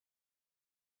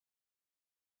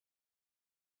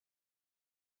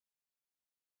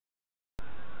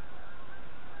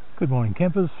Good morning,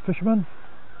 campers, fishermen.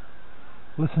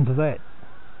 Listen to that.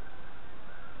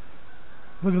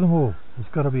 Look at them all.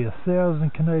 There's got to be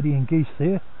 1,000 Canadian geese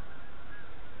there.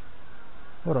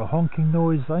 What a honking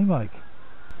noise they make.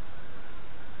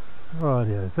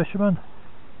 Rightio, fishermen.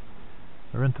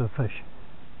 They're into a fish.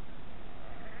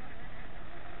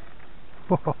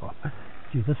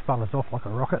 Gee, this fella's off like a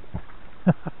rocket.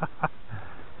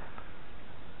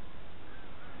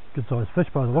 Good sized fish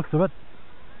by the looks of it.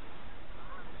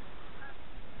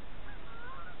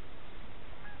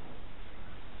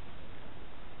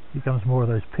 Here comes more of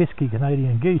those pesky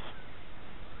Canadian geese.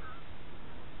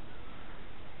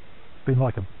 Been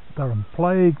like they're in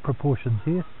plague proportions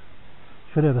here.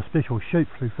 Should have a special shoot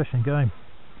through Fish and Game.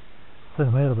 Thin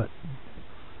them out a bit.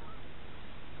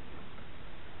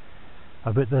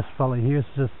 I bet this fella here's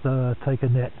just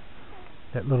taken that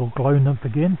little glow nymph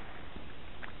again.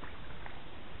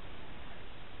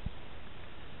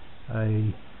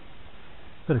 A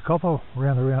bit of copper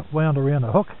wound around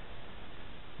the hook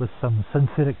with some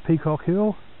synthetic peacock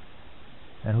herl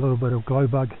and a little bit of glow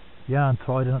bug yarn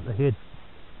tied in at the head.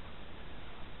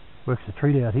 Works a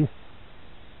treat out here.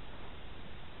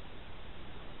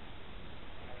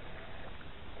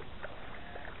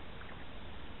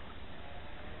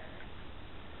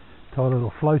 Tie a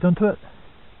little float into it.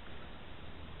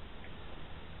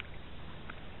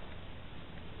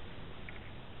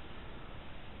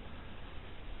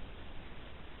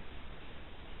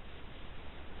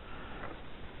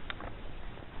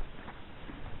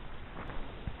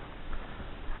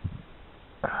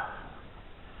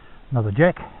 Another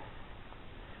jack.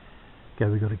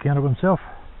 Okay, we got a count of himself.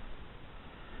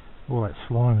 All that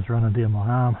slime is running down my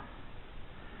arm.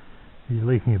 He's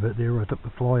leaking a bit there. I took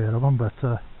the fly out of him, but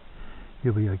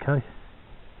he'll be okay.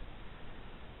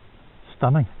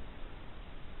 Stunning.